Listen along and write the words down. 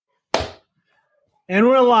And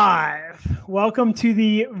we're live. Welcome to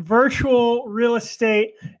the Virtual Real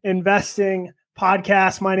Estate Investing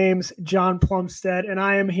Podcast. My name's John Plumstead, and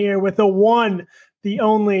I am here with the one, the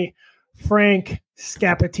only Frank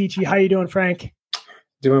Scappaticci. How you doing, Frank?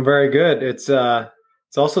 Doing very good. It's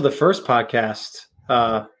also the first podcast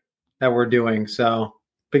that we're doing, so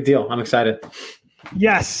big deal. I'm excited.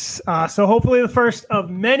 Yes. So hopefully the first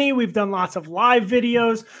of many. We've done lots of live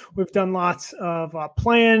videos. We've done lots of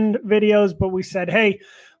planned videos, but we said, hey,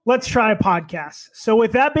 let's try a podcast. So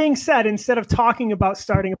with that being said, instead of talking about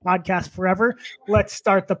starting a podcast forever, let's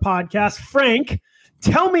start the podcast. Frank,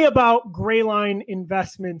 tell me about Grayline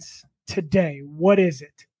Investments today. What is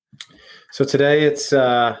it? So today it's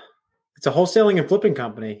a wholesaling and flipping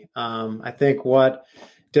company. I think what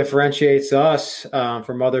differentiates us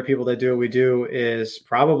from other people that do what we do is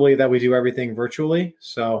probably that we do everything virtually.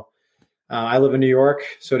 So I live in New York.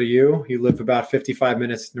 So do you. You live about 55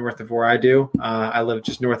 minutes north of where I do. I live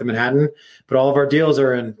just north of Manhattan, but all of our deals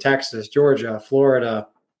are in Texas, Georgia, Florida,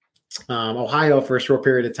 Ohio for a short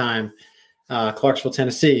period of time, Clarksville,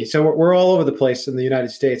 Tennessee. So we're all over the place in the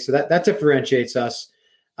United States. So that differentiates us.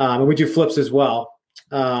 And we do flips as well,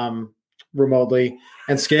 remotely,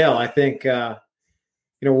 and scale. I think,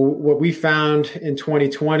 what we found in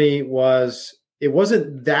 2020 was it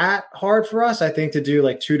wasn't that hard for us, I think, to do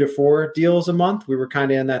like 2 to 4 deals a month. We were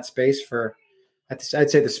kind of in that space for, I'd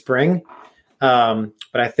say, the spring. But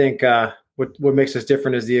I think what makes us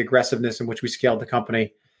different is the aggressiveness in which we scaled the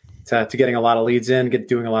company to getting a lot of leads in,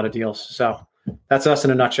 doing a lot of deals. So that's us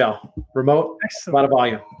in a nutshell. Remote, Excellent. A lot of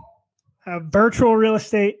volume. Virtual real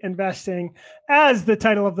estate investing, as the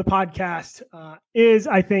title of the podcast is.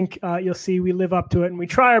 I think you'll see we live up to it, and we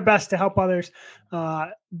try our best to help others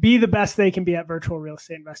be the best they can be at virtual real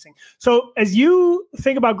estate investing. So as you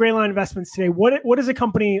think about Grayline Investments today, what does a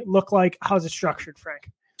company look like? How's it structured, Frank?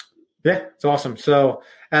 Yeah, it's awesome. So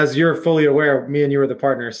as you're fully aware, me and you are the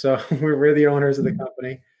partners. So we're the owners of the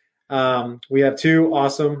company. We have 2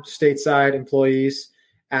 awesome stateside employees,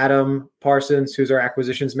 Adam Parsons, who's our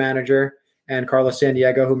acquisitions manager, and Carlos San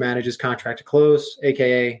Diego, who manages contract to close,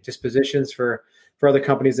 aka dispositions for other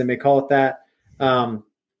companies that may call it that.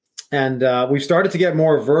 And we've started to get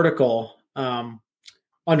more vertical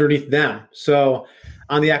underneath them. So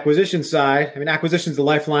on the acquisition side, acquisition is the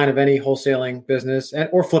lifeline of any wholesaling business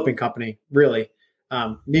or flipping company, really.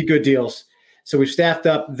 Need good deals. So we've staffed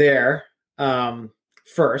up there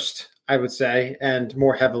first, I would say, and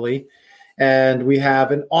more heavily. And we have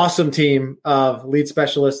an awesome team of lead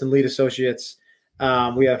specialists and lead associates.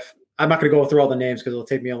 I'm not going to go through all the names because it'll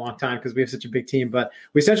take me a long time because we have such a big team, but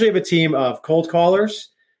we essentially have a team of cold callers,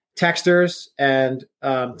 texters, and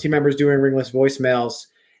team members doing ringless voicemails.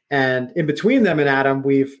 And in between them and Adam,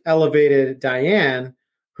 we've elevated Diane,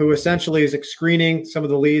 who essentially is screening some of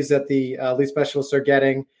the leads that the lead specialists are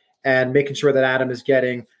getting and making sure that Adam is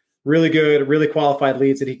getting really good, really qualified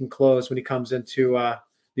leads that he can close when he comes into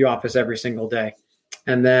the office every single day.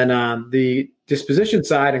 And then on the disposition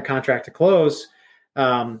side and contract to close,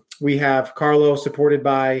 we have Carlo, supported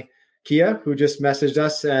by Kia, who just messaged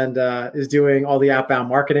us and is doing all the outbound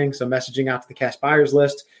marketing. So messaging out to the cash buyers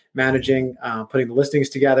list, managing, putting the listings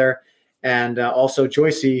together. And also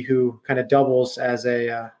Joycey, who kind of doubles as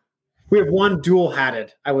we have one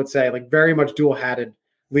dual-hatted, I would say, like very much dual-hatted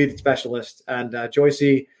lead specialist. And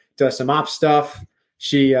Joycey does some ops stuff.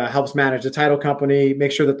 She helps manage the title company,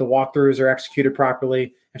 make sure that the walkthroughs are executed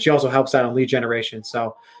properly, and she also helps out on lead generation.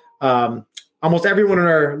 So almost everyone in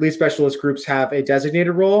our lead specialist groups have a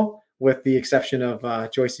designated role, with the exception of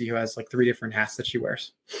Joycey, who has like 3 different hats that she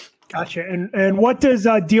wears. Gotcha. And what does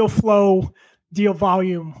deal flow, deal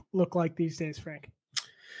volume look like these days, Frank?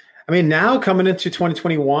 Now coming into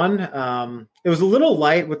 2021, it was a little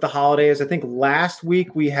light with the holidays. I think last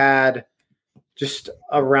week we had just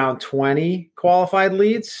around 20 qualified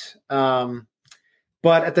leads.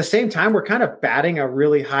 But at the same time, we're kind of batting a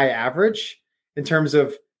really high average in terms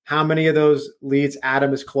of how many of those leads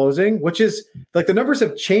Adam is closing, which is like the numbers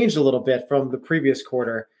have changed a little bit from the previous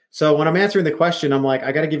quarter. So when I'm answering the question, I'm like,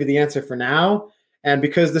 I got to give you the answer for now. And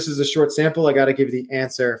because this is a short sample, I got to give you the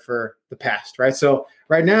answer for the past, right? So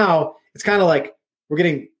right now it's kind of like we're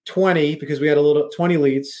getting 20 because we had 20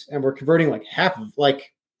 leads and we're converting like half of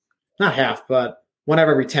not half, but 1 out of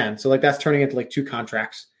every 10. So like that's turning into like 2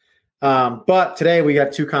 contracts. But today we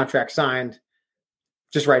got 2 contracts signed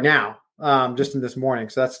just right now, just in this morning.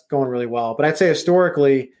 So that's going really well. But I'd say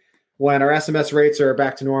historically, when our SMS rates are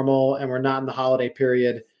back to normal and we're not in the holiday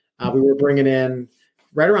period, we were bringing in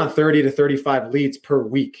right around 30 to 35 leads per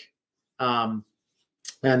week. And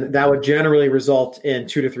that would generally result in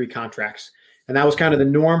 2 to 3 contracts. And that was kind of the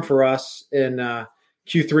norm for us in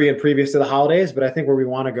Q3 and previous to the holidays, but I think where we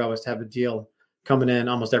want to go is to have a deal coming in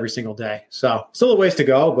almost every single day. So still a ways to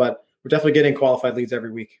go, but we're definitely getting qualified leads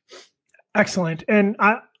every week. Excellent. And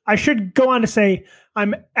I should go on to say,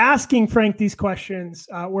 I'm asking Frank these questions.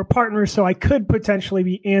 We're partners, so I could potentially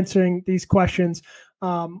be answering these questions,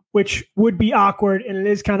 which would be awkward. And it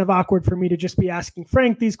is kind of awkward for me to just be asking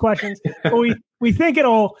Frank these questions. But we think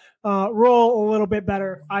it'll roll a little bit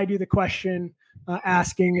better. I do the question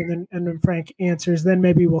asking, and then Frank answers. Then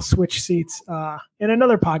maybe we'll switch seats in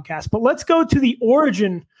another podcast. But let's go to the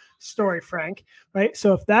origin story, Frank. Right.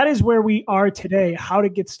 So if that is where we are today, how to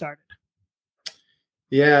get started?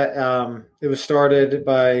 Yeah, it was started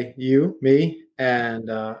by you, me, and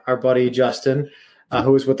our buddy Justin,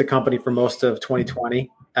 who was with the company for most of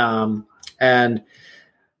 2020. And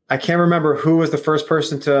I can't remember who was the first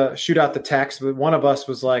person to shoot out the text, but one of us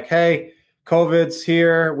was like, hey, COVID's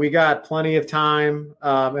here. We got plenty of time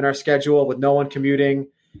in our schedule with no one commuting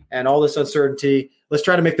and all this uncertainty. Let's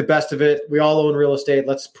try to make the best of it. We all own real estate.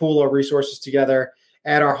 Let's pool our resources together,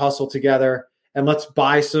 add our hustle together, and let's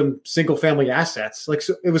buy some single family assets. Like,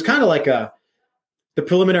 so it was kind of like the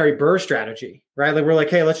preliminary BRRRR strategy, right? Like we're like,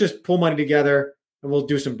 hey, let's just pull money together and we'll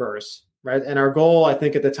do some BRRRRs, right? And our goal, I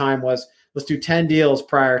think at the time was, let's do 10 deals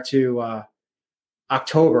prior to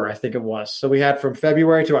October, I think it was. So we had from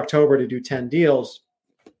February to October to do 10 deals.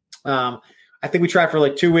 I think we tried for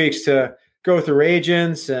like 2 weeks to go through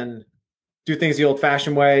agents and do things the old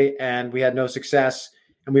fashioned way. And we had no success.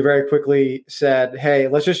 And we very quickly said, hey,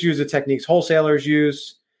 let's just use the techniques wholesalers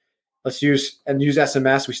use. Let's use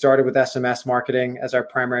SMS. We started with SMS marketing as our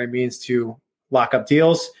primary means to lock up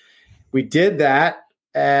deals. We did that,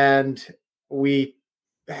 and we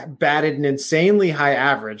batted an insanely high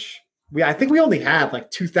average. I think we only had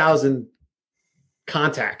like 2,000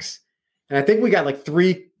 contacts. And I think we got like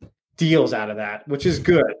 3 deals out of that, which is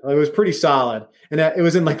good. It was pretty solid. And it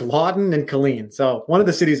was in like Lawton and Killeen. So one of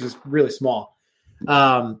the cities was really small.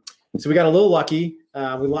 So we got a little lucky.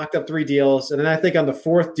 We locked up 3 deals. And then I think on the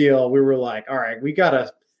 4th deal, we were like, all right, we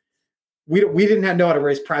didn't know how to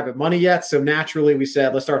raise private money yet. So naturally we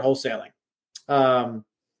said, let's start wholesaling.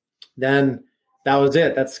 Then that was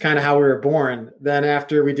it. That's kind of how we were born. Then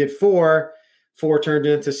after we did 4 turned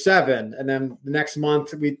into 7. And then the next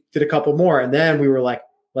month we did a couple more. And then we were like,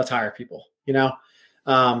 let's hire people,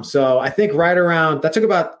 So I think right around, that took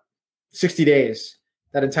about 60 days,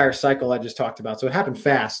 that entire cycle I just talked about. So it happened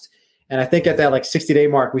fast. And I think at that like 60-day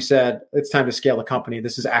mark, we said, it's time to scale the company.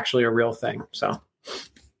 This is actually a real thing. So.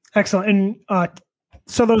 Excellent. And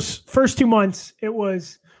so those first 2 months, it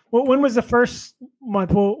was, when was the first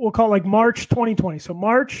month? We'll call it like March 2020. So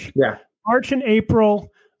March and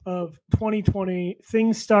April of 2020,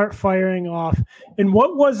 things start firing off. And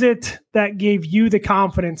what was it that gave you the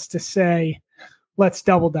confidence to say, let's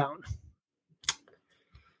double down?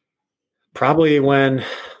 Probably when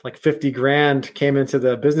like 50 grand came into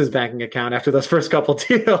the business banking account after those first couple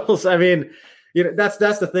deals. I mean, that's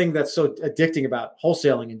the thing that's so addicting about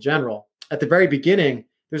wholesaling in general. At the very beginning,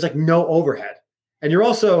 there's like no overhead. And you're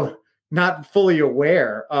also not fully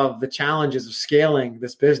aware of the challenges of scaling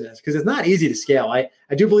this business because it's not easy to scale. I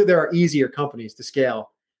do believe there are easier companies to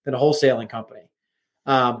scale than a wholesaling company.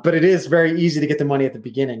 But it is very easy to get the money at the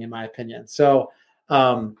beginning, in my opinion. So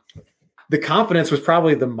the confidence was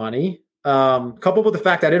probably the money. Coupled with the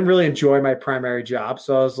fact that I didn't really enjoy my primary job.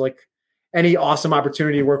 So I was like, any awesome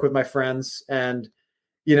opportunity to work with my friends and,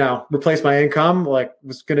 replace my income, like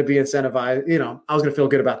was going to be incentivized, I was going to feel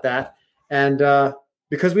good about that. And,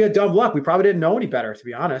 because we had dumb luck, we probably didn't know any better, to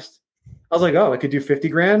be honest. I was like, oh, I could do 50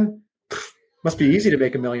 grand. Must be easy to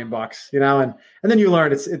make $1 million, and then you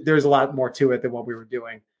learn there's a lot more to it than what we were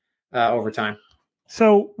doing over time.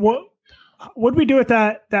 So what did we do with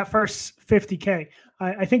that first 50K?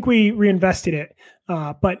 I think we reinvested it,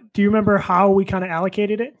 but do you remember how we kind of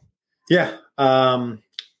allocated it? Yeah.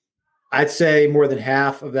 I'd say more than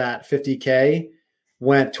half of that 50K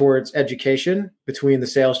went towards education between the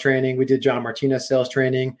sales training. We did John Martinez sales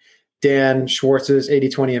training, Dan Schwartz's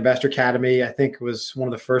 80/20 Investor Academy, I think was one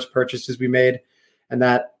of the first purchases we made. And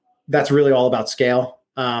that's really all about scale,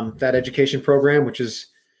 that education program, which is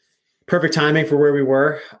perfect timing for where we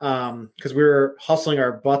were, because we were hustling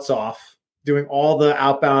our butts off, doing all the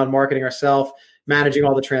outbound marketing ourselves, managing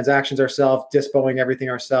all the transactions ourselves, dispoing everything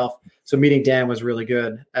ourselves. So meeting Dan was really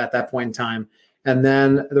good at that point in time. And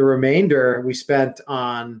then the remainder we spent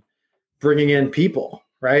on bringing in people,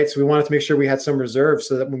 right? So we wanted to make sure we had some reserves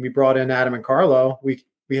so that when we brought in Adam and Carlo, we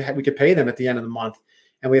could pay them at the end of the month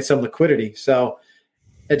and we had some liquidity. So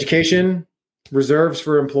education, reserves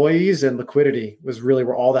for employees, and liquidity was really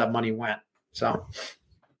where all that money went. So.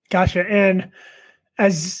 Gotcha. And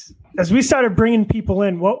as we started bringing people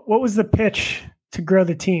in, what was the pitch to grow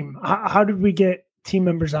the team? How did we get team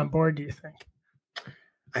members on board, do you think?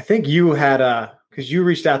 I think you had because you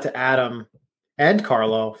reached out to Adam and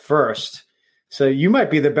Carlo first. So you might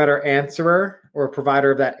be the better answerer or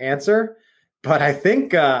provider of that answer. But I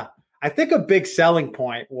think a big selling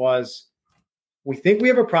point was we think we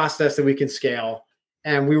have a process that we can scale.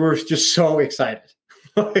 And we were just so excited.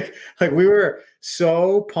 like we were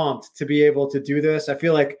so pumped to be able to do this. I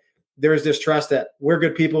feel like there's this trust that we're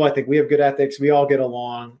good people. I think we have good ethics. We all get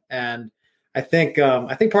along. And I think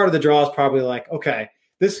part of the draw is probably like, okay,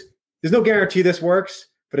 there's no guarantee this works,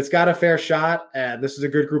 but it's got a fair shot. And this is a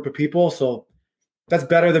good group of people. So that's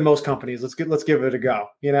better than most companies. Let's give it a go.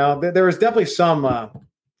 You know, there was definitely some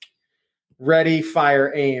ready,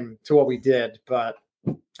 fire, aim to what we did, but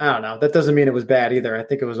I don't know. That doesn't mean it was bad either. I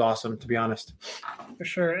think it was awesome, to be honest. For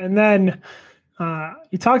sure. And then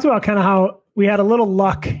you talked about kind of how we had a little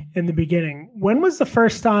luck in the beginning. When was the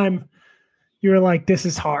first time you were like, this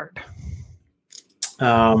is hard?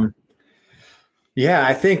 Yeah,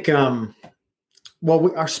 I think,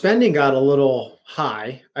 our spending got a little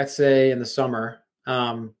high, I'd say, in the summer.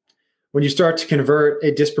 When you start to convert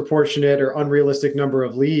a disproportionate or unrealistic number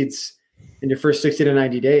of leads in your first 60 to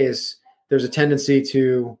 90 days, there's a tendency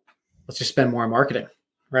to, let's just spend more on marketing,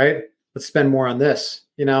 right? Let's spend more on this.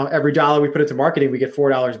 You know, every dollar we put into marketing, we get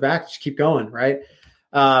 $4 back. Just keep going, right?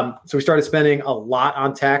 So we started spending a lot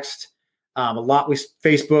on text, a lot with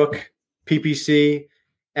Facebook, PPC,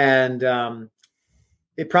 and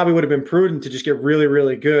it probably would have been prudent to just get really,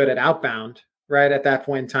 really good at outbound, right, at that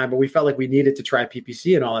point in time. But we felt like we needed to try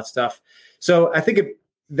PPC and all that stuff. So I think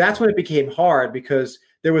that's when it became hard, because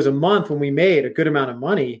there was a month when we made a good amount of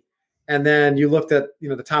money. And then you looked at,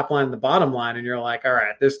 the top line and the bottom line, and you're like, all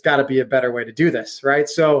right, there's got to be a better way to do this, right?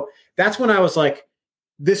 So that's when I was like,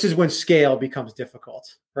 this is when scale becomes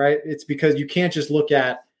difficult, right? It's because you can't just look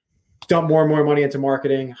at dump more and more money into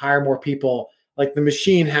marketing, hire more people. Like the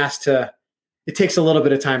machine it takes a little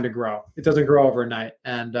bit of time to grow. It doesn't grow overnight.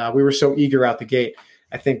 And we were so eager out the gate.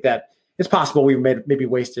 I think that it's possible we maybe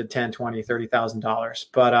wasted $10,000, $20,000, $30,000.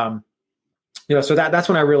 But, so that's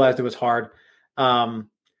when I realized it was hard.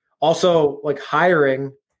 Also, like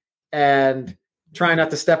hiring and trying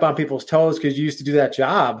not to step on people's toes because you used to do that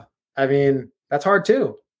job. I mean, that's hard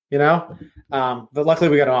too, But luckily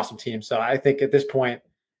we got an awesome team. So I think at this point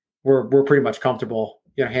we're pretty much comfortable,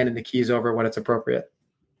 handing the keys over when it's appropriate.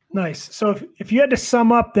 Nice. So if you had to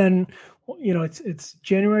sum up, then it's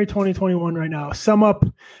January 2021 right now. Sum up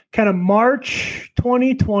kind of March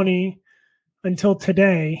 2020 until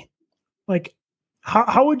today. Like,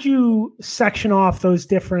 how would you section off those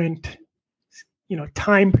different,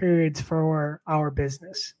 time periods for our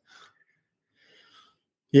business?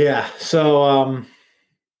 Yeah. So, all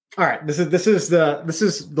right. This is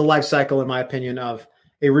the life cycle, in my opinion, of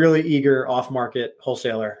a really eager off-market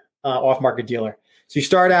wholesaler, off-market dealer. So you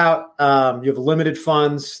start out, you have limited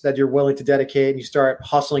funds that you're willing to dedicate, and you start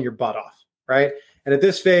hustling your butt off, right? And at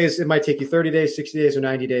this phase, it might take you 30 days, 60 days, or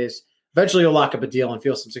 90 days. Eventually, you'll lock up a deal and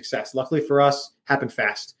feel some success. Luckily for us, happened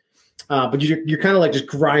fast. But you're kind of like just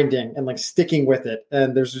grinding and like sticking with it.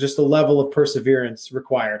 And there's just a level of perseverance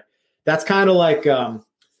required. That's kind of like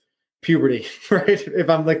puberty, right? If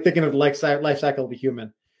I'm like thinking of the life cycle of a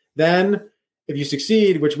human. Then if you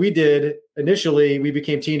succeed, which we did initially, we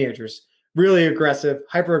became teenagers. Really aggressive,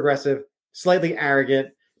 hyper aggressive, slightly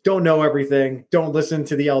arrogant, don't know everything, don't listen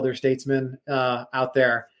to the elder statesmen out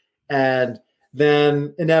there. And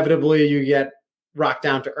then inevitably you get rocked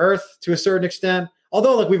down to earth to a certain extent.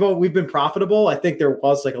 Although like we've been profitable, I think there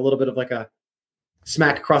was like a little bit of like a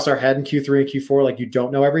smack across our head in Q3 and Q4, like you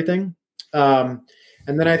don't know everything. And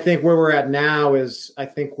then I think where we're at now is I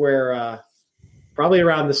think we're probably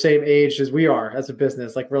around the same age as we are as a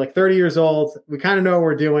business. Like we're like 30 years old. We kind of know what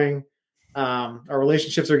we're doing. Our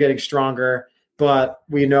relationships are getting stronger, but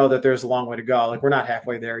we know that there's a long way to go. Like we're not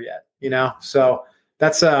halfway there yet, So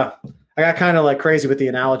that's I got kind of like crazy with the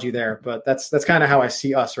analogy there, but that's kind of how I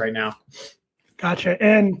see us right now. Gotcha.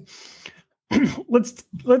 And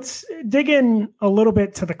let's dig in a little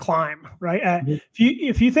bit to the climb, right? Mm-hmm.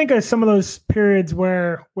 If you think of some of those periods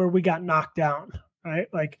where we got knocked down, right?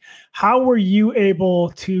 Like how were you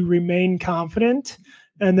able to remain confident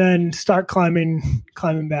and then start climbing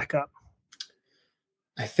back up?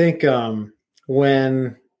 I think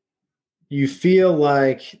when you feel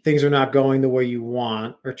like things are not going the way you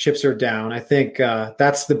want or chips are down, I think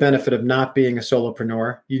that's the benefit of not being a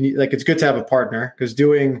solopreneur. It's good to have a partner because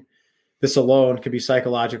doing this alone can be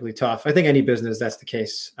psychologically tough. I think any business, that's the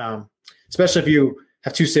case, especially if you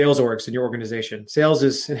have two sales orgs in your organization. Sales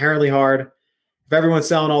is inherently hard. if everyone's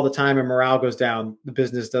selling all the time and morale goes down, the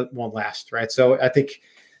business won't last, right? So I think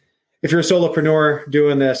if you're a solopreneur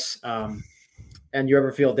doing this and you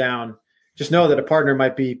ever feel down, just know that a partner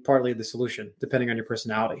might be partly the solution, depending on your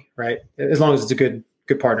personality, right? As long as it's a good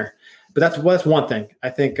partner. But that's one thing. I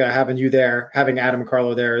think having you there, having Adam and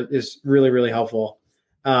Carlo there is really, really helpful.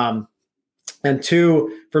 And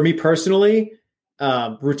two, for me personally,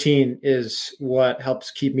 routine is what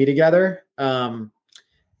helps keep me together.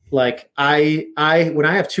 Like when I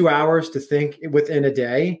have 2 hours to think within a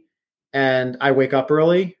day and I wake up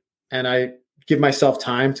early and I give myself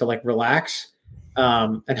time to like relax,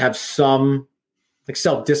 and have some like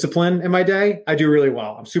self-discipline in my day, I do really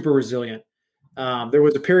well. I'm super resilient. There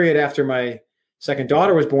was a period after my second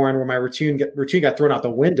daughter was born where my routine got thrown out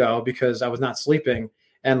the window because I was not sleeping.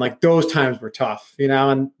 And like those times were tough,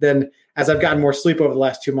 and then as I've gotten more sleep over the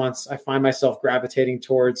last 2 months, I find myself gravitating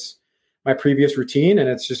towards my previous routine, and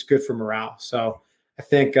it's just good for morale. So I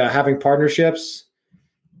think having partnerships,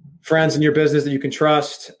 friends in your business that you can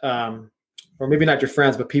trust, or maybe not your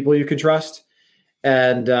friends, but people you can trust,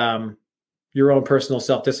 and your own personal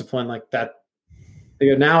self-discipline like that.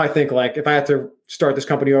 Now I think like if I had to start this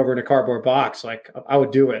company over in a cardboard box, like I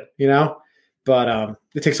would do it, but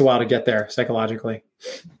it takes a while to get there psychologically.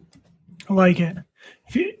 I like it.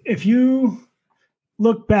 If you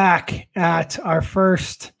look back at our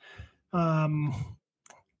first, 10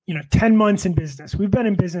 months in business, we've been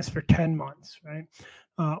in business for 10 months, right?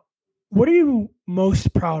 What are you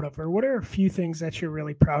most proud of, or what are a few things that you're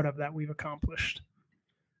really proud of that we've accomplished?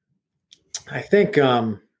 I think,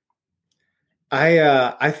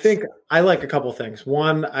 I think I like a couple of things.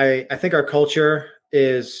 One, I think our culture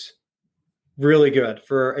is really good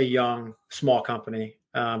for a young, small company.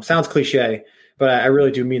 Sounds cliche, but I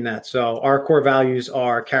really do mean that. So our core values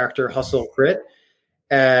are character, hustle, grit,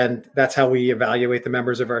 and that's how we evaluate the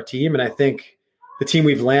members of our team. And I think the team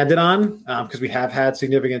we've landed on, because we have had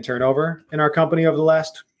significant turnover in our company over the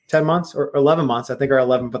last 10 months or 11 months. I think our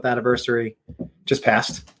 11th anniversary just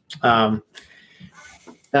passed.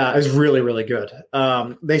 Is really, really good.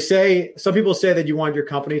 Some people say that you want your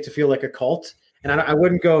company to feel like a cult, and I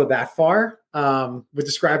wouldn't go that far with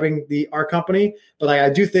describing our company, but I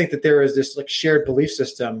do think that there is this like shared belief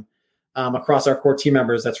system across our core team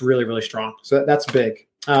members that's really, really strong. So that's big.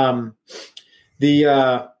 The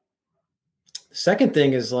second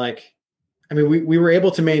thing is we were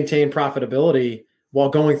able to maintain profitability while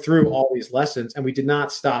going through all these lessons, and we did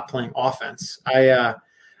not stop playing offense. I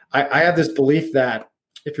have this belief that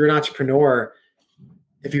if you're an entrepreneur,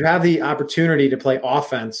 if you have the opportunity to play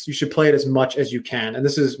offense, you should play it as much as you can. And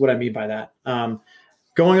this is what I mean by that.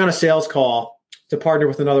 Going on a sales call to partner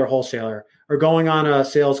with another wholesaler, or going on a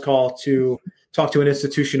sales call to talk to an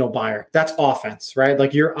institutional buyer, that's offense, right?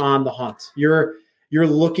 Like you're on the hunt. You're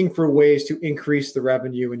looking for ways to increase the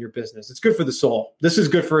revenue in your business. It's good for the soul. This is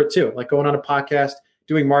good for it too. Like going on a podcast,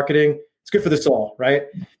 doing marketing, it's good for the soul, right?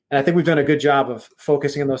 And I think we've done a good job of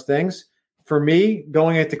focusing on those things. For me,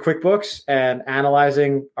 going into QuickBooks and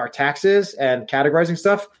analyzing our taxes and categorizing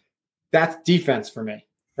stuff, that's defense for me,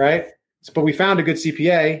 right? But we found a good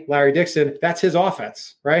CPA, Larry Dixon, that's his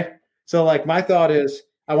offense, right? So like my thought is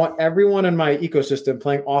I want everyone in my ecosystem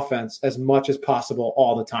playing offense as much as possible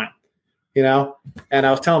all the time, And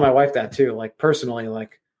I was telling my wife that too, like personally,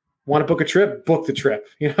 like want to book a trip, book the trip,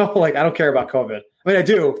 like I don't care about COVID. I mean, I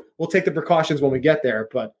do. We'll take the precautions when we get there,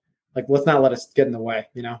 but like let's not let us get in the way,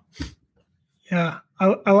 Yeah,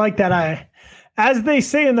 I like that. As they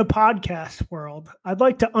say in the podcast world, I'd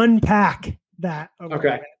like to unpack that a little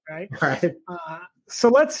bit, right? Right. So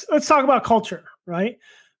let's talk about culture, right?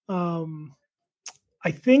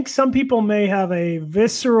 I think some people may have a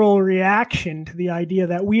visceral reaction to the idea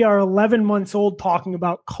that we are 11 months old talking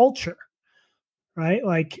about culture, right?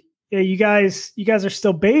 Like, yeah, you guys are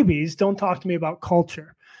still babies. Don't talk to me about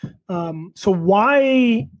culture. So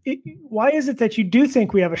why is it that you do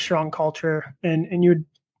think we have a strong culture and you would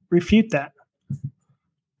refute that?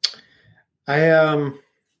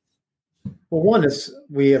 Well, one is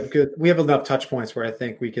we have enough touch points where I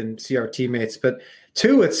think we can see our teammates, but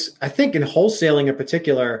two, I think in wholesaling in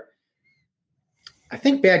particular, I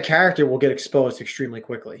think bad character will get exposed extremely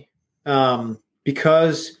quickly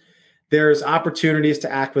because there's opportunities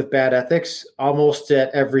to act with bad ethics almost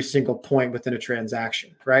at every single point within a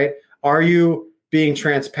transaction, right? Are you being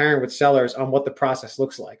transparent with sellers on what the process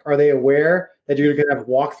looks like? Are they aware that you're going to have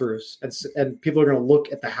walkthroughs and people are going to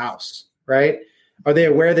look at the house, right? Are they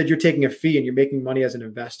aware that you're taking a fee and you're making money as an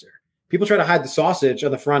investor? People try to hide the sausage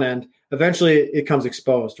on the front end. Eventually it comes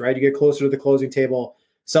exposed, right? You get closer to the closing table,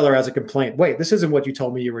 seller has a complaint. Wait, this isn't what you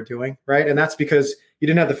told me you were doing, right? And that's because you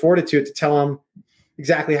didn't have the fortitude to tell them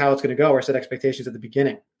exactly how it's going to go or set expectations at the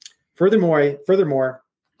beginning. Furthermore,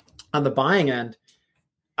 on the buying end,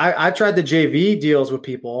 I tried the JV deals with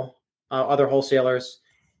people, other wholesalers,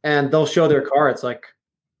 and they'll show their cards like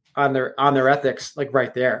on their ethics, like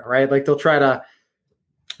right there, right? Like they'll try to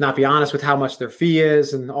not be honest with how much their fee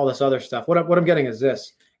is and all this other stuff. What I'm getting is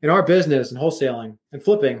this: in our business and wholesaling and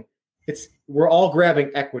flipping, we're all grabbing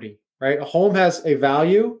equity, right? A home has a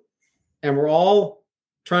value, and we're all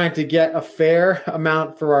trying to get a fair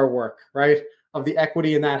amount for our work, right? Of the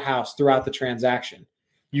equity in that house throughout the transaction.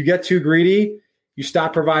 You get too greedy, you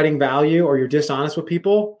stop providing value, or you're dishonest with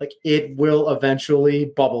people, like it will eventually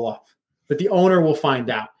bubble up. But the owner will find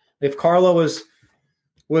out. If Carlo was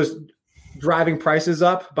driving prices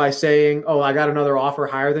up by saying, "Oh, I got another offer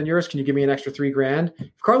higher than yours. Can you give me an extra $3,000?"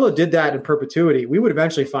 If Carlo did that in perpetuity, we would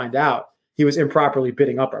eventually find out he was improperly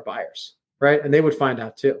bidding up our buyers, right? And they would find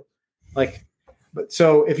out too. But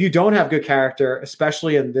so if you don't have good character,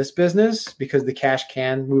 especially in this business, because the cash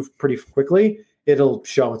can move pretty quickly, it'll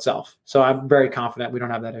show itself. So I'm very confident we don't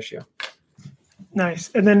have that issue.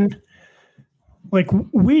 Nice. And then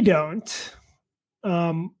we don't,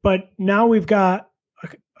 but now we've got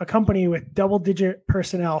a company with double-digit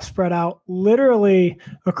personnel spread out literally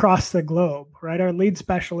across the globe, right? Our lead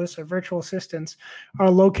specialists, our virtual assistants are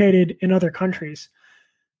located in other countries.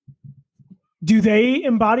 Do they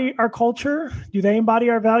embody our culture? Do they embody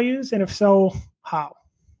our values? And if so, how?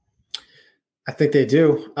 I think they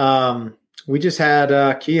do. We just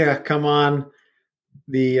had Kia come on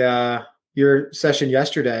your session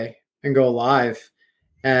yesterday and go live.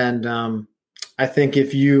 And I think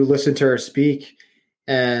if you listen to her speak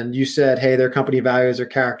and you said, hey, their company values are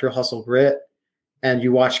character, hustle, grit, and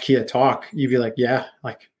you watch Kia talk, you'd be like, yeah,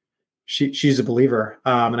 like she's a believer.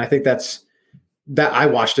 And I think that I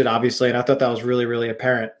watched it obviously, and I thought that was really, really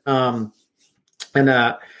apparent. Especially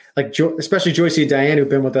Joycey and Diane, who've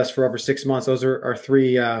been with us for over 6 months. Those are our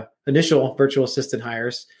 3 initial virtual assistant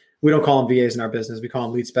hires. We don't call them VAs in our business. We call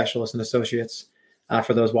them lead specialists and associates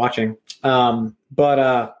for those watching. I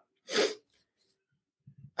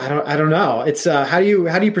don't know. It's how do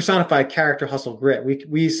you personify character, hustle, grit?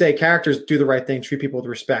 We say characters do the right thing, treat people with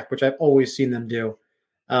respect, which I've always seen them do.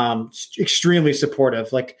 Extremely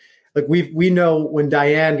supportive. Like we know when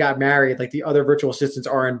Diane got married, like the other virtual assistants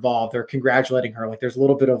are involved. They're congratulating her. Like there's a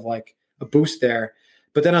little bit of like a boost there.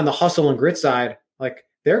 But then on the hustle and grit side, like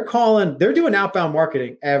they're doing outbound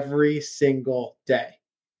marketing every single day,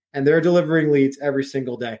 and they're delivering leads every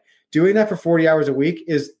single day. Doing that for 40 hours a week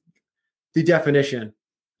is the definition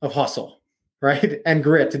of hustle, right? And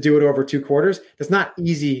grit to do it over 2 quarters. That's not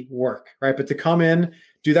easy work, right? But to come in,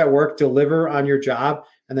 do that work, deliver on your job,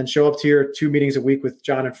 and then show up to your 2 meetings a week with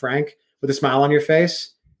John and Frank with a smile on your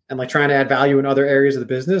face and like trying to add value in other areas of the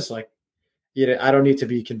business, like, I don't need to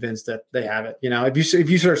be convinced that they have it. If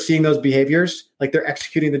you start seeing those behaviors, like they're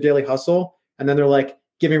executing the daily hustle, and then they're like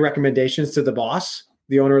giving recommendations to the boss,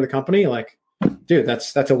 the owner of the company, like, dude,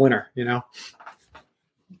 that's a winner. I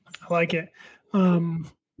like it.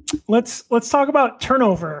 Let's talk about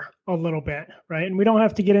turnover a little bit, right? And we don't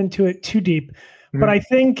have to get into it too deep, but I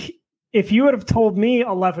think if you would have told me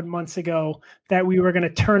 11 months ago that we were going to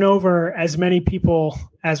turn over as many people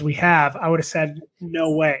as we have, I would have said,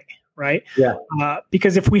 no way, right? Yeah.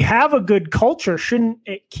 Because if we have a good culture, shouldn't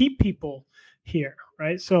it keep people here,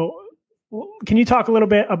 right? So can you talk a little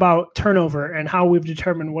bit about turnover and how we've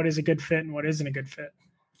determined what is a good fit and what isn't a good fit?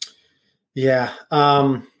 Yeah.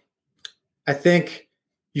 I think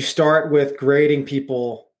you start with grading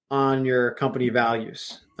people on your company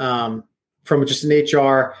values. From just an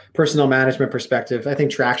HR personnel management perspective, I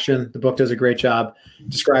think Traction, the book, does a great job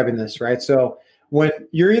describing this, right? So when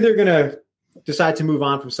you're either going to decide to move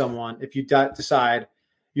on from someone, if you decide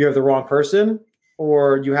you have the wrong person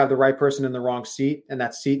or you have the right person in the wrong seat, and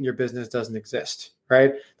that seat in your business doesn't exist,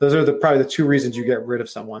 right? Those are probably the 2 reasons you get rid of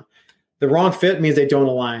someone. The wrong fit means they don't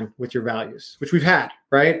align with your values, which we've had,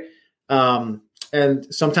 right?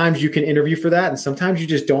 And sometimes you can interview for that, and sometimes you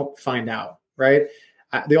just don't find out, right?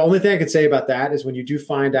 The only thing I could say about that is when you do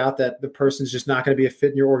find out that the person's just not going to be a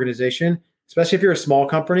fit in your organization, especially if you're a small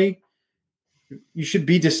company, you should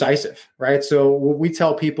be decisive, right? So what we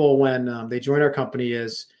tell people when they join our company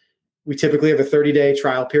is we typically have a 30-day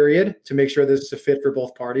trial period to make sure this is a fit for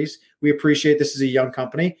both parties. We appreciate this is a young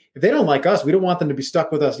company. If they don't like us, we don't want them to be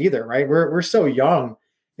stuck with us either, right? We're so young.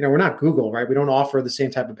 We're not Google, right? We don't offer the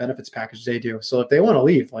same type of benefits package they do. So if they want to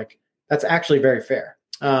leave, like that's actually very fair.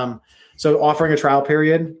 So offering a trial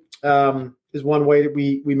period is one way that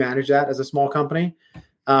we manage that as a small company.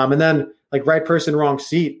 And then like right person, wrong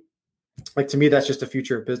seat. Like to me, that's just a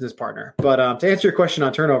future business partner. But to answer your question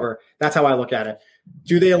on turnover, that's how I look at it.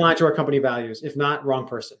 do they align to our company values? If not, wrong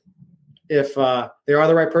person. If they are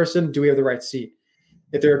the right person, do we have the right seat?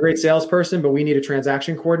 If they're a great salesperson, but we need a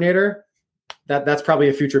transaction coordinator, that's probably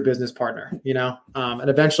a future business partner, and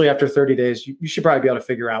eventually after 30 days, you should probably be able to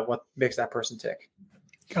figure out what makes that person tick.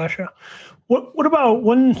 Gotcha. What about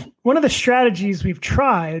one of the strategies we've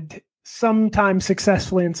tried, sometimes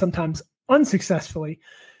successfully and sometimes unsuccessfully,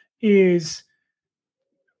 is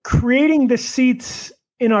creating the seats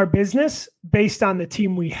in our business based on the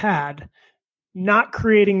team we had, not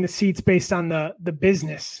creating the seats based on the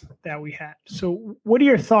business that we had. So what are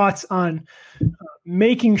your thoughts on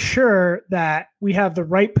making sure that we have the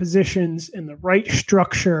right positions and the right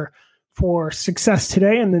structure for success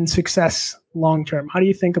today and then success long-term? How do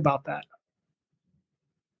you think about that?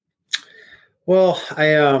 Well,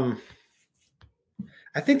 I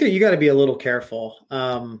think that you got to be a little careful.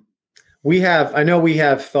 I know we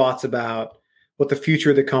have thoughts about what the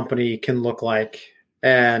future of the company can look like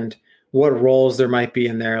and what roles there might be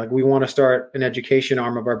in there. Like, we want to start an education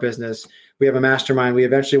arm of our business. We have a mastermind. We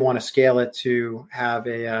eventually want to scale it to have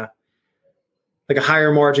a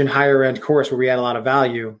higher margin, higher end course where we add a lot of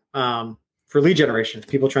value for lead generation,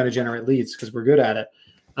 people trying to generate leads because we're good at it.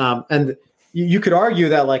 And you could argue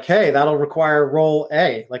that, like, hey, that'll require role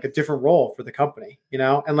A, like a different role for the company,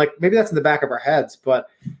 and like maybe that's in the back of our heads, but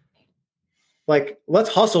like, let's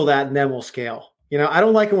hustle that and then we'll scale. I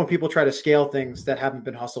don't like it when people try to scale things that haven't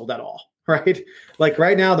been hustled at all, right? Like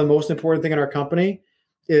right now, the most important thing in our company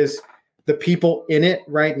is the people in it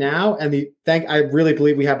right now. And I really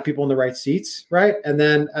believe we have people in the right seats, right? And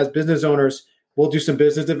then as business owners, we'll do some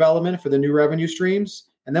business development for the new revenue streams,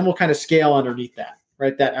 and then we'll kind of scale underneath that,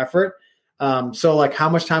 right? That effort. So like, how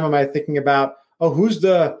much time am I thinking about, who's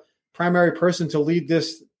the primary person to lead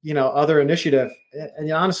this, other initiative?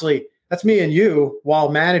 And honestly, that's me and you while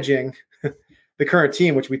managing the current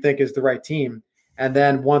team, which we think is the right team. And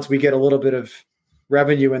then once we get a little bit of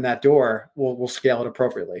revenue in that door, we'll scale it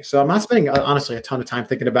appropriately. So I'm not spending, honestly, a ton of time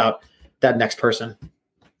thinking about that next person.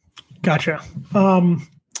 Gotcha.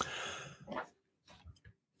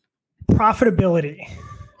 Profitability,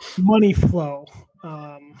 money flow,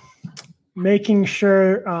 making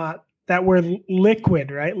sure that we're liquid,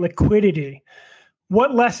 right? Liquidity.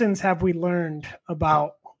 What lessons have we learned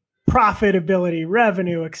about profitability,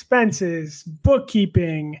 revenue, expenses,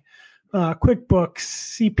 bookkeeping, QuickBooks,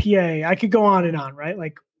 CPA? I could go on and on, right?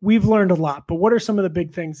 Like, we've learned a lot, but what are some of the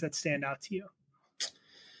big things that stand out to you?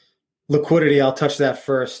 Liquidity, I'll touch that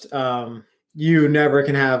first. You never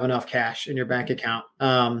can have enough cash in your bank account.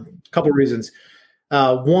 A couple of reasons.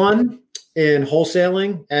 One, in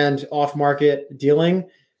wholesaling and off-market dealing,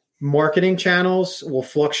 marketing channels will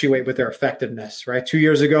fluctuate with their effectiveness, right? 2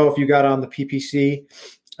 years ago, if you got on the PPC,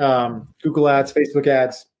 Google ads, Facebook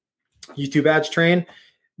ads, YouTube ads train,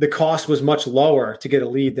 the cost was much lower to get a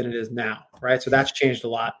lead than it is now, right? So that's changed a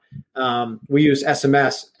lot. We use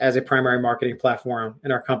SMS as a primary marketing platform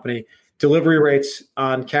in our company. Delivery rates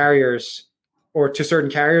on carriers or to certain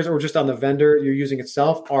carriers or just on the vendor you're using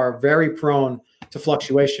itself are very prone to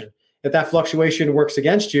fluctuation. If that fluctuation works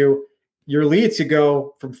against you, your leads could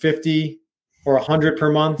go from 50 or 100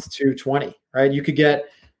 per month to 20, right? You could get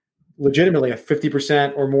legitimately a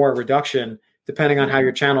 50% or more reduction depending on how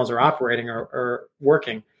your channels are operating or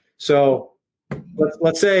working. So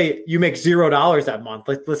let's say you make $0 that month.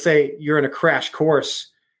 Let's say you're in a crash course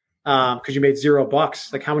because you made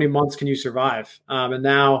 $0. Like, how many months can you survive? And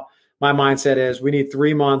now my mindset is we need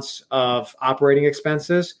 3 months of operating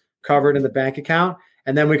expenses covered in the bank account.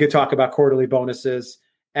 And then we could talk about quarterly bonuses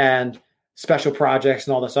and special projects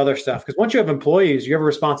and all this other stuff. Because once you have employees, you have a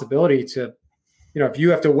responsibility to, if you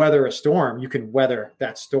have to weather a storm, you can weather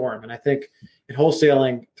that storm. And I think in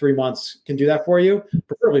wholesaling, 3 months can do that for you,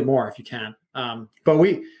 preferably more if you can. But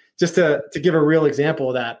we, just to give a real example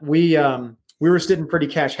of that, we were sitting pretty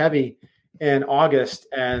cash heavy in August,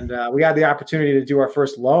 and we had the opportunity to do our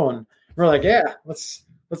first loan. We're like, yeah, let's.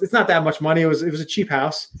 It's not that much money. It was a cheap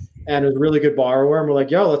house, and it was a really good borrower. And we're like,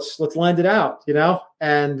 yo, let's lend it out,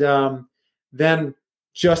 And then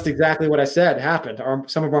just exactly what I said happened.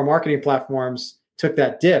 Some of our marketing platforms took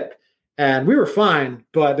that dip, and we were fine.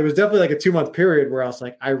 But there was definitely like a 2-month period where I was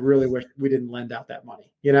like, I really wish we didn't lend out that money,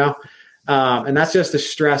 And that's just the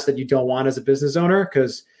stress that you don't want as a business owner,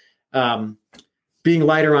 because being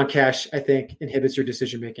lighter on cash, I think, inhibits your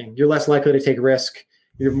decision making. You're less likely to take risk.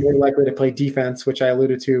 You're more likely to play defense, which I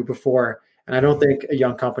alluded to before. And I don't think a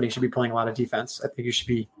young company should be playing a lot of defense. I think you should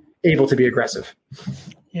be able to be aggressive.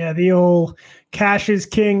 Yeah, the old cash is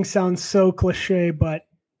king sounds so cliche, but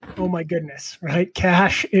oh my goodness, right?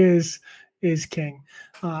 Cash is king.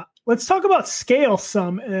 Let's talk about scale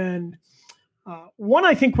some. And one,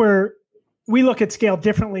 I think we're we look at scale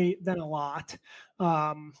differently than a lot.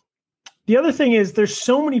 The other thing is there's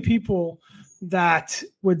so many people that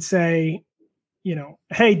would say,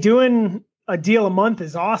 hey, doing a deal a month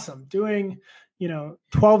is awesome. Doing,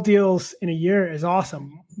 12 deals in a year is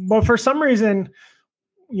awesome. But for some reason,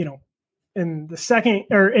 in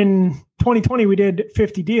 2020, we did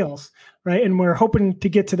 50 deals, right? And we're hoping to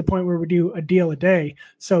get to the point where we do a deal a day.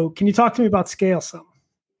 So can you talk to me about scale some?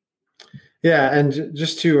 Yeah. And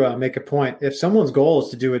just to make a point, if someone's goal is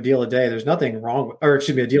to do a deal a day, there's nothing wrong with, or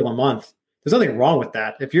excuse me, a deal a month. There's nothing wrong with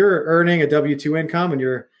that. If you're earning a W-2 income and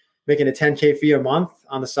you're making a 10K fee a month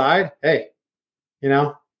on the side, hey,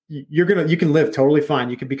 you can live totally fine.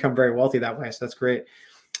 You can become very wealthy that way. So that's great.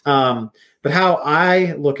 But how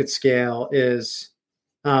I look at scale is,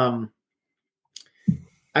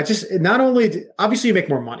 obviously you make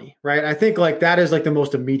more money, right? I think like that is like the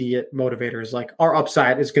most immediate motivator is like our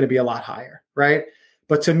upside is going to be a lot higher, right?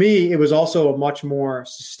 But to me, it was also a much more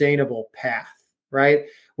sustainable path, right?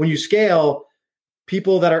 When you scale,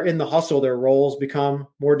 people that are in the hustle, their roles become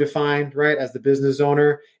more defined, right? As the business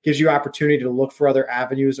owner, gives you opportunity to look for other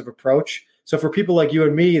avenues of approach. So for people like you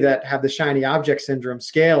and me that have the shiny object syndrome,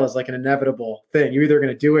 scale is like an inevitable thing. You're either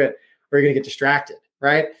going to do it or you're going to get distracted,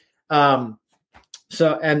 right? So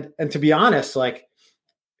to be honest, like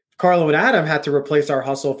Carlo and Adam had to replace our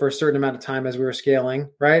hustle for a certain amount of time as we were scaling,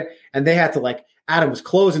 right? And they had to Adam was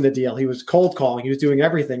closing the deal. He was cold calling. He was doing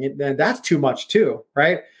everything. And that's too much too,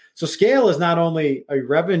 right? So scale is not only a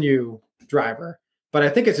revenue driver, but I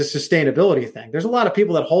think it's a sustainability thing. There's a lot of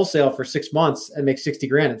people that wholesale for 6 months and make 60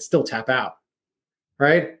 grand and still tap out,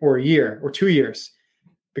 right? Or a year or 2 years.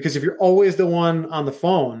 Because if you're always the one on the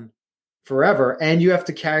phone forever and you have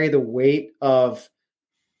to carry the weight of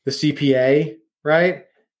the CPA, right?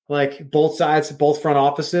 Like both sides, both front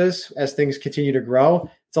offices as things continue to grow.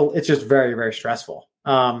 So it's just very, very stressful.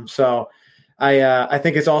 So I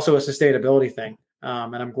think it's also a sustainability thing.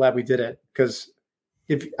 And I'm glad we did it because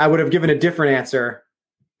if I would have given a different answer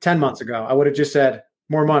 10 months ago, I would have just said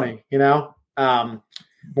more money,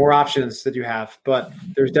 more options that you have. But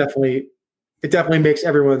it definitely makes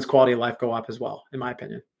everyone's quality of life go up as well, in my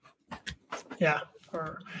opinion. Yeah,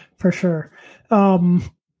 for sure.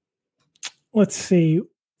 Let's see.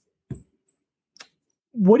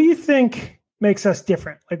 What do you think makes us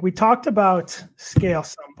different? Like we talked about scale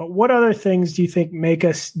some, but what other things do you think make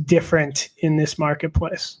us different in this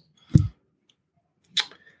marketplace?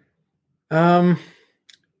 I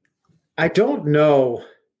don't know.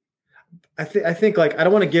 I think like, I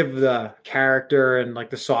don't want to give the character and like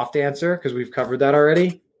the soft answer because we've covered that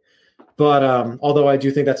already. But although I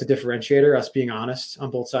do think that's a differentiator, us being honest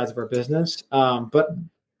on both sides of our business. But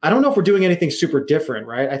I don't know if we're doing anything super different,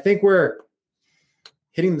 right? I think we're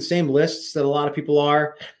hitting the same lists that a lot of people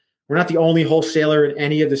are. We're not the only wholesaler in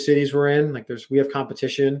any of the cities we're in. Like we have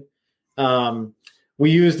competition.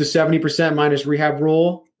 We use the 70% minus rehab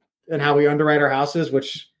rule and how we underwrite our houses,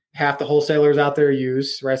 which half the wholesalers out there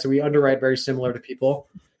use, right? So we underwrite very similar to people.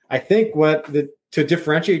 I think to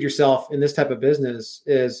differentiate yourself in this type of business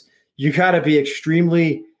is you got to be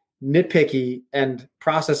extremely nitpicky and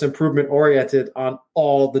process improvement oriented on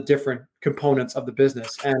all the different components of the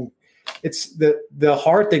business. And it's the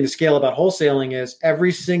hard thing to scale about wholesaling is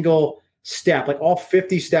every single step, like all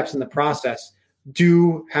 50 steps in the process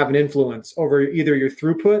do have an influence over either your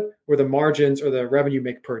throughput or the margins or the revenue you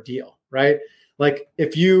make per deal, right? Like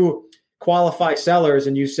if you qualify sellers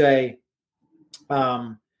and you say,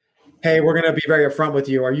 hey, we're going to be very upfront with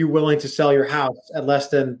you. Are you willing to sell your house at less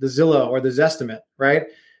than the Zillow or the Zestimate, right?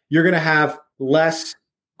 You're going to have less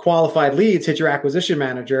qualified leads hit your acquisition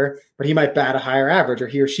manager, but he might bat a higher average or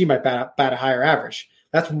he or she might bat a higher average.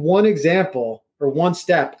 That's one example or one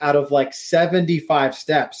step out of like 75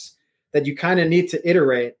 steps that you kind of need to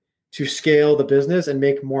iterate to scale the business and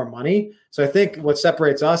make more money. So I think what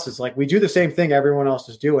separates us is like we do the same thing everyone else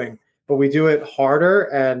is doing, but we do it harder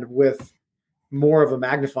and with more of a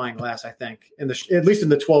magnifying glass, I think, at least in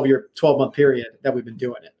the 12-month period that we've been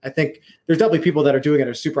doing it. I think there's definitely people that are doing it at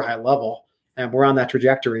a super high level and we're on that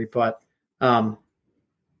trajectory, but I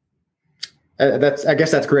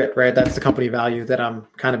guess that's grit, right? That's the company value that I'm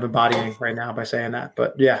kind of embodying right now by saying that.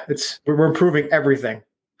 But yeah, we're improving everything,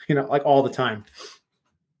 like all the time.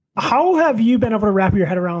 How have you been able to wrap your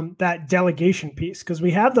head around that delegation piece? Because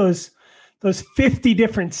we have those 50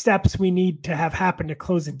 different steps we need to have happen to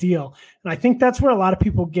close a deal. And I think that's where a lot of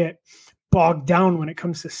people get bogged down when it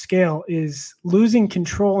comes to scale is losing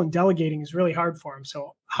control and delegating is really hard for them.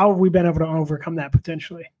 So how have we been able to overcome that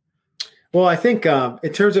potentially? Well, I think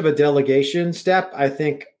in terms of a delegation step, I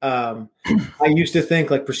think I used to think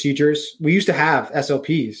like procedures. We used to have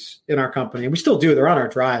SOPs in our company, and we still do. They're on our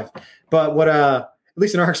drive. But what, at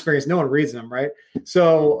least in our experience, no one reads them, right?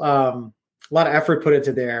 So a lot of effort put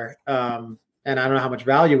into there, and I don't know how much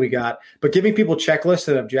value we got. But giving people checklists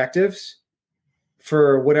and objectives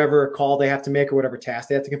for whatever call they have to make or whatever task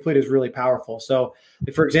they have to complete is really powerful. So,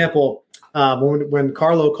 for example, when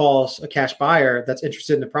Carlo calls a cash buyer that's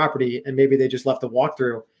interested in the property and maybe they just left a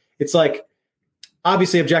walkthrough, it's like,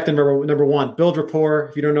 obviously objective number one, build rapport.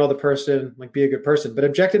 If you don't know the person, like be a good person. But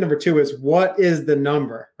objective number two is, what is the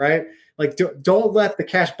number, right? Like don't let the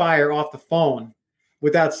cash buyer off the phone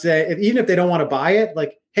without saying, even if they don't want to buy it,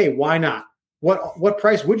 like, hey, why not? What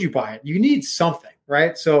price would you buy it? You need something,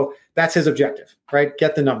 right? So that's his objective, right?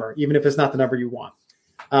 Get the number, even if it's not the number you want.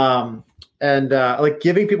 Like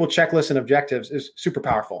giving people checklists and objectives is super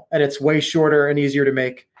powerful, and it's way shorter and easier to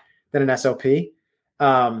make than an SOP.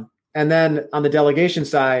 And then on the delegation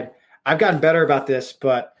side, I've gotten better about this,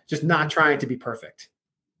 but just not trying to be perfect.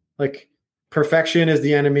 Like perfection is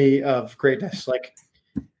the enemy of greatness. Like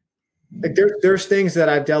there's things that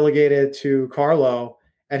I've delegated to Carlo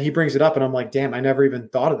and he brings it up and I'm like, damn, I never even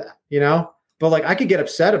thought of that, you know? But like I could get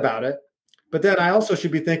upset about it, but then I also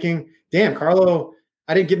should be thinking, damn, Carlo,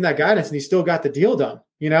 I didn't give him that guidance and he still got the deal done,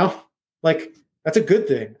 you know? Like that's a good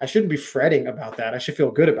thing. I shouldn't be fretting about that. I should feel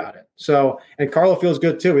good about it. So, and Carlo feels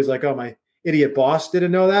good too. He's like, oh, my idiot boss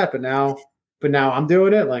didn't know that, but now I'm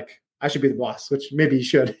doing it. Like I should be the boss, which maybe you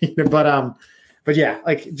should, but yeah,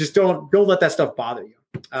 like just don't let that stuff bother you.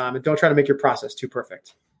 And don't try to make your process too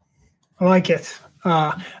perfect. I like it.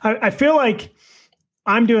 I feel like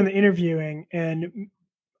I'm doing the interviewing, and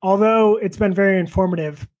although it's been very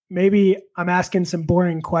informative, maybe I'm asking some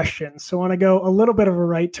boring questions. So I want to go a little bit of a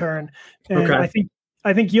right turn. And okay.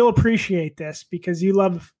 I think you'll appreciate this because you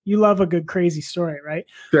love a good crazy story, right?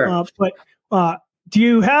 Sure. But do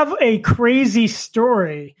you have a crazy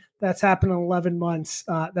story that's happened in 11 months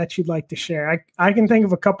that you'd like to share? I can think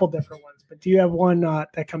of a couple different ones, but do you have one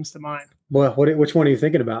that comes to mind? Well, which one are you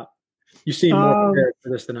thinking about? You seem more prepared for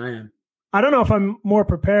this than I am. I don't know if I'm more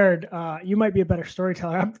prepared. You might be a better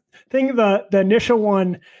storyteller. I'm thinking the initial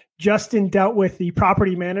one, Justin dealt with the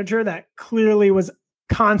property manager that clearly was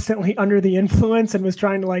constantly under the influence and was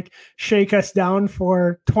trying to like shake us down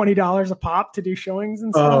for $20 a pop to do showings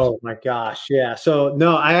and stuff. Oh my gosh. Yeah. So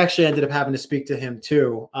no, I actually ended up having to speak to him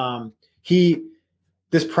too.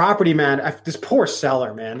 This property man, this poor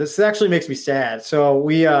seller, man, this actually makes me sad. So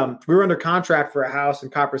we were under contract for a house in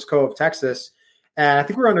Coppers Cove, Texas. And I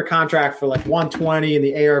think we were under contract for like 120 and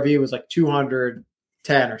the ARV was like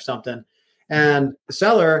 210 or something. And the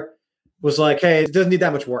seller was like, hey, it doesn't need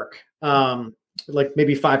that much work. Like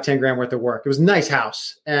maybe 5-10 grand worth of work. It was a nice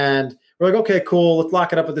house. And we're like, okay, cool. Let's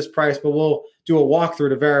lock it up at this price, but we'll do a walkthrough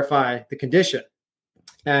to verify the condition.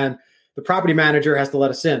 And the property manager has to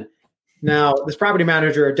let us in. Now, this property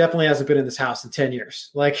manager definitely hasn't been in this house in 10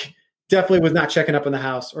 years. Like definitely was not checking up on the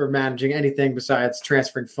house or managing anything besides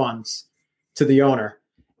transferring funds to the owner.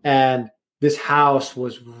 And this house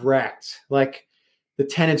was wrecked. Like the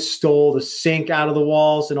tenants stole the sink out of the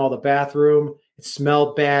walls and all the bathroom. It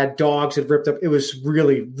smelled bad. Dogs had ripped up. It was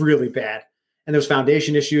really, really bad. And there was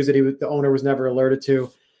foundation issues that the owner was never alerted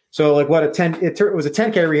to. So like it was a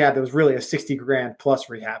 10K rehab that was really a 60 grand plus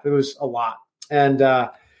rehab. It was a lot. And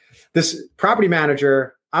this property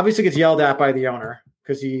manager obviously gets yelled at by the owner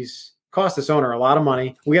because he's cost this owner a lot of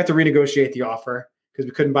money. We have to renegotiate the offer because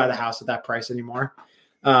we couldn't buy the house at that price anymore.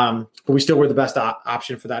 But we still were the best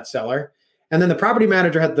option for that seller. And then the property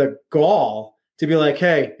manager had the gall to be like,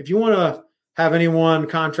 hey, if you want to have anyone,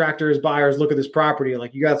 contractors, buyers, look at this property,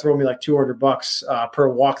 like you got to throw me like $200 per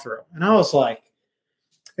walkthrough. And I was like,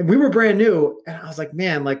 and we were brand new. And I was like,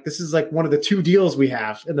 man, like this is like one of the 2 deals we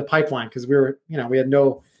have in the pipeline because we had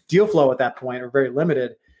no deal flow at that point or very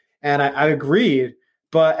limited. And I agreed,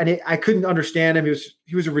 I couldn't understand him.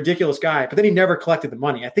 He was a ridiculous guy, but then he never collected the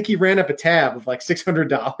money. I think he ran up a tab of like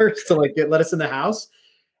 $600 to like let us in the house.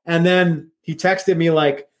 And then he texted me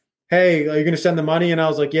like, hey, are you going to send the money? And I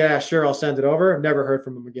was like, yeah, sure. I'll send it over. I've never heard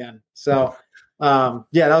from him again. So that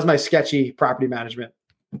was my sketchy property management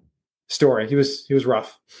story. He was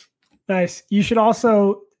rough. Nice. You should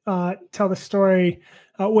also tell the story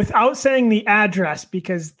without saying the address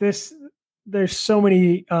because there's so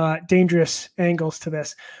many dangerous angles to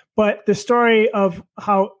this. But the story of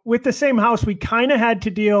how with the same house, we kind of had to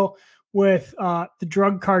deal with the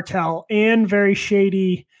drug cartel and very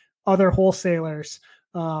shady other wholesalers.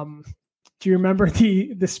 Do you remember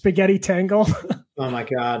the spaghetti tangle? Oh my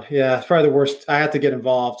God. Yeah. It's probably the worst. I had to get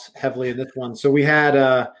involved heavily in this one. So we had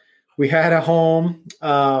a home,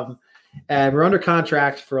 and we're under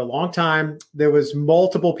contract for a long time. There was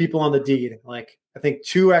multiple people on the deed, like I think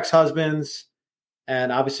 2 ex-husbands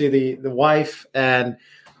and obviously the wife. And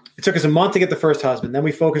it took us a month to get the first husband. Then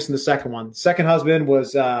we focused on the second one. The second husband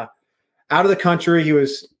was out of the country. He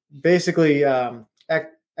was basically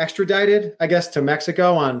extradited, I guess, to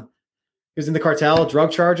Mexico he was in the cartel,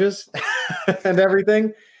 drug charges and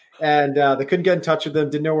everything. And they couldn't get in touch with him,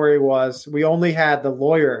 didn't know where he was. We only had the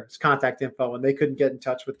lawyer's contact info, and they couldn't get in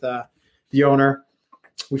touch with the owner.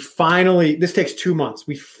 This takes 2 months.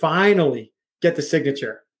 We finally get the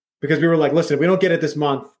signature because we were like, listen, if we don't get it this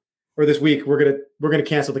month or this week, we're gonna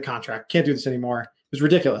cancel the contract. Can't do this anymore. It was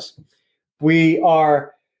ridiculous. We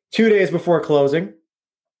are 2 days before closing.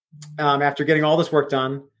 After getting all this work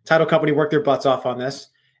done, title company worked their butts off on this,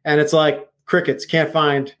 and it's like crickets. Can't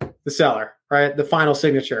find the seller, right? The final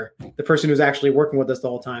signature, the person who's actually working with us the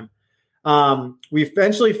whole time. We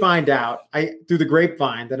eventually find out through the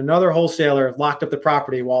grapevine that another wholesaler locked up the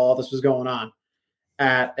property while all this was going on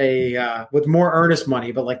at with more earnest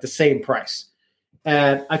money, but like the same price.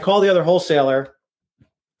 And I called the other wholesaler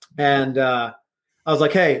and I was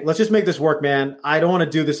like, hey, let's just make this work, man. I don't want to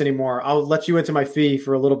do this anymore. I'll let you into my fee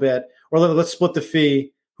for a little bit, or let's split the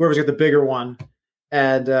fee, whoever's got the bigger one.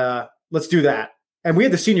 And let's do that. And we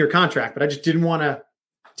had the senior contract, but I just didn't want to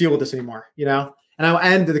deal with this anymore, you know?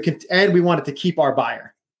 And we wanted to keep our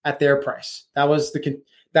buyer at their price. That was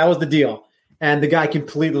the deal. And the guy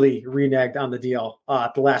completely reneged on the deal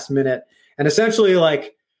at the last minute and essentially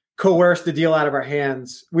like coerced the deal out of our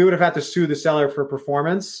hands. We would have had to sue the seller for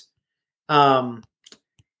performance,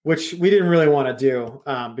 which we didn't really want to do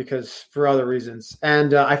because for other reasons.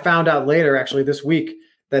 And I found out later, actually this week,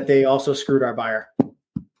 that they also screwed our buyer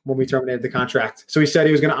when we terminated the contract. So he said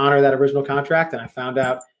he was going to honor that original contract, and I found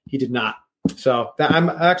out he did not. So I'm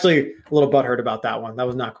actually a little butthurt about that one. That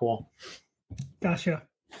was not cool. Gotcha.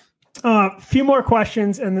 A few more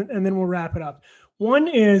questions, and then we'll wrap it up. One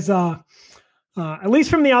is, at least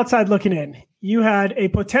from the outside looking in, you had a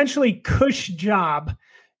potentially cush job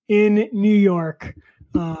in New York,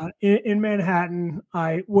 in Manhattan.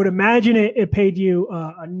 I would imagine it paid you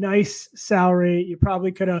a nice salary. You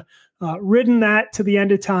probably could have ridden that to the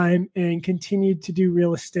end of time and continued to do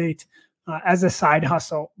real estate as a side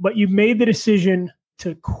hustle. But you made the decision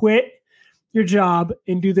to quit your job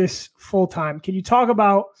and do this full time. Can you talk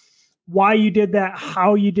about why you did that,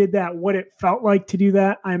 how you did that, what it felt like to do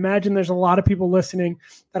that? I imagine there's a lot of people listening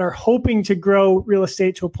that are hoping to grow real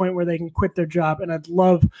estate to a point where they can quit their job. And I'd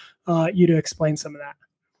love you to explain some of that.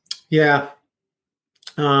 Yeah.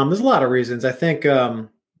 There's a lot of reasons. I think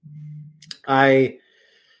I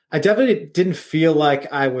definitely didn't feel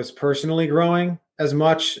like I was personally growing as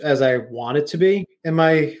much as I wanted to be in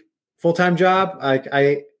my full-time job.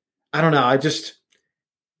 I don't know. I just,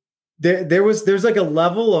 there's like a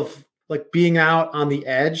level of like being out on the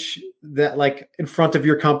edge that like in front of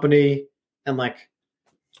your company and like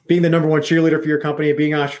being the number one cheerleader for your company,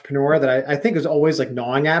 being an entrepreneur that I think is always like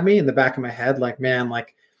gnawing at me in the back of my head. Like, man,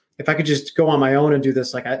 like if I could just go on my own and do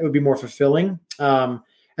this, like it would be more fulfilling. And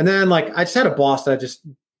then like, I just had a boss that I just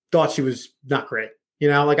thought she was not great. You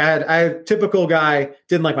know, like I typical guy,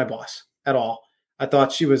 didn't like my boss at all. I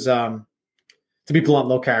thought she was, to be blunt,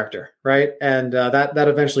 low character. Right. And that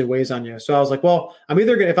eventually weighs on you. So I was like, well,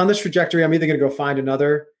 if on this trajectory, I'm either going to go find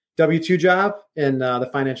another W-2 job in the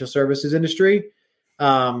financial services industry, or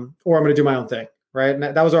I'm going to do my own thing. Right. And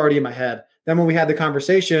that was already in my head. Then when we had the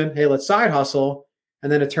conversation, hey, let's side hustle.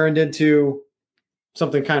 And then it turned into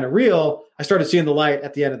something kind of real. I started seeing the light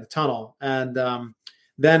at the end of the tunnel. And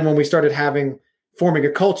then when we started forming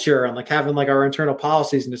a culture and like having like our internal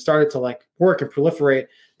policies and it started to like work and proliferate,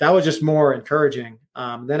 that was just more encouraging.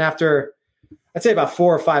 Then after, I'd say about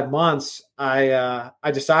 4 or 5 months, I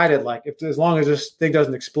decided like, as long as this thing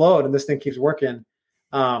doesn't explode and this thing keeps working,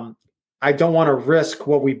 I don't want to risk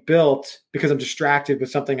what we built because I'm distracted with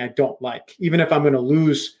something I don't like, even if I'm going to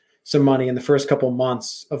lose some money in the first couple of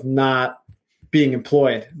months of not being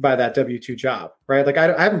employed by that W-2 job, right? Like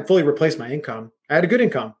I haven't fully replaced my income. I had a good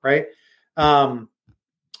income, right?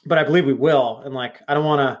 But I believe we will. And like, I don't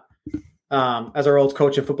want to, as our old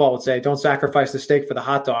coach in football would say, don't sacrifice the steak for the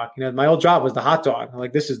hot dog. You know, my old job was the hot dog. I'm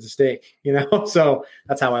like, this is the steak, you know? So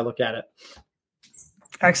that's how I look at it.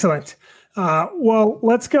 Excellent. Well,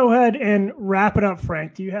 let's go ahead and wrap it up,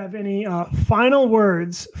 Frank. Do you have any final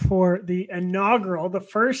words for the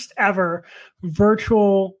first ever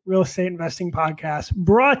virtual real estate investing podcast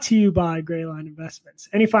brought to you by Greyline Investments?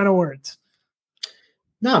 Any final words?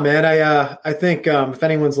 No, man. I think if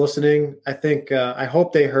anyone's listening, I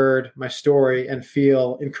hope they heard my story and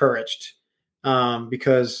feel encouraged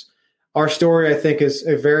because our story, I think, is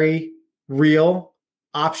a very real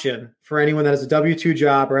option for anyone that has a W-2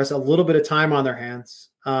 job or has a little bit of time on their hands,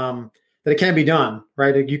 that it can be done,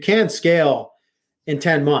 right? You can scale in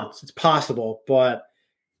 10 months. It's possible, but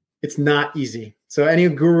it's not easy. So any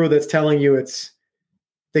guru that's telling you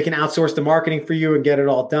they can outsource the marketing for you and get it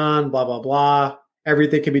all done, blah, blah, blah,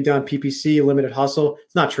 everything can be done, PPC, limited hustle,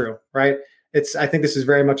 it's not true, right? I think this is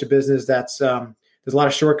very much a business that's, there's a lot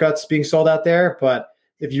of shortcuts being sold out there, but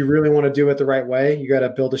if you really want to do it the right way, you got to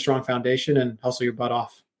build a strong foundation and hustle your butt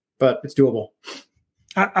off, but it's doable.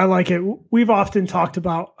 I like it. We've often talked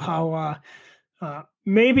about how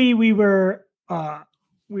maybe we were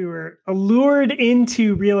allured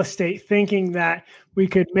into real estate thinking that we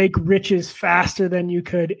could make riches faster than you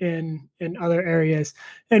could in other areas.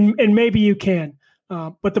 And maybe you can.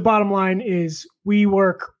 But the bottom line is we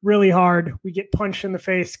work really hard. We get punched in the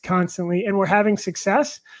face constantly and we're having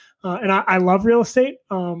success. And I love real estate.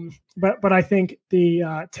 But I think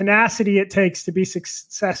the tenacity it takes to be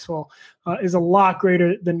successful is a lot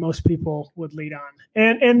greater than most people would lead on.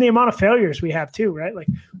 And the amount of failures we have too, right? Like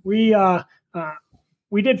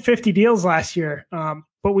we did 50 deals last year,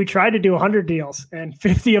 but we tried to do 100 deals and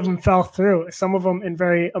 50 of them fell through, some of them in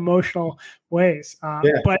very emotional ways.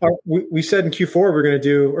 But we said in Q4, we're going to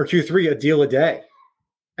do, or Q3, a deal a day,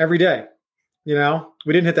 every day. We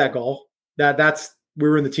didn't hit that goal. We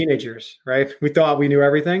were in the teenage years, right? We thought we knew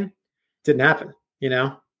everything. Didn't happen,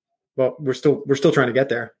 but we're still trying to get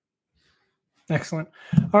there. Excellent.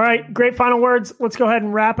 All right. Great final words. Let's go ahead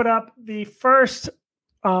and wrap it up. The first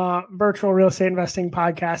virtual real estate investing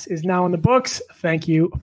podcast is now in the books. Thank you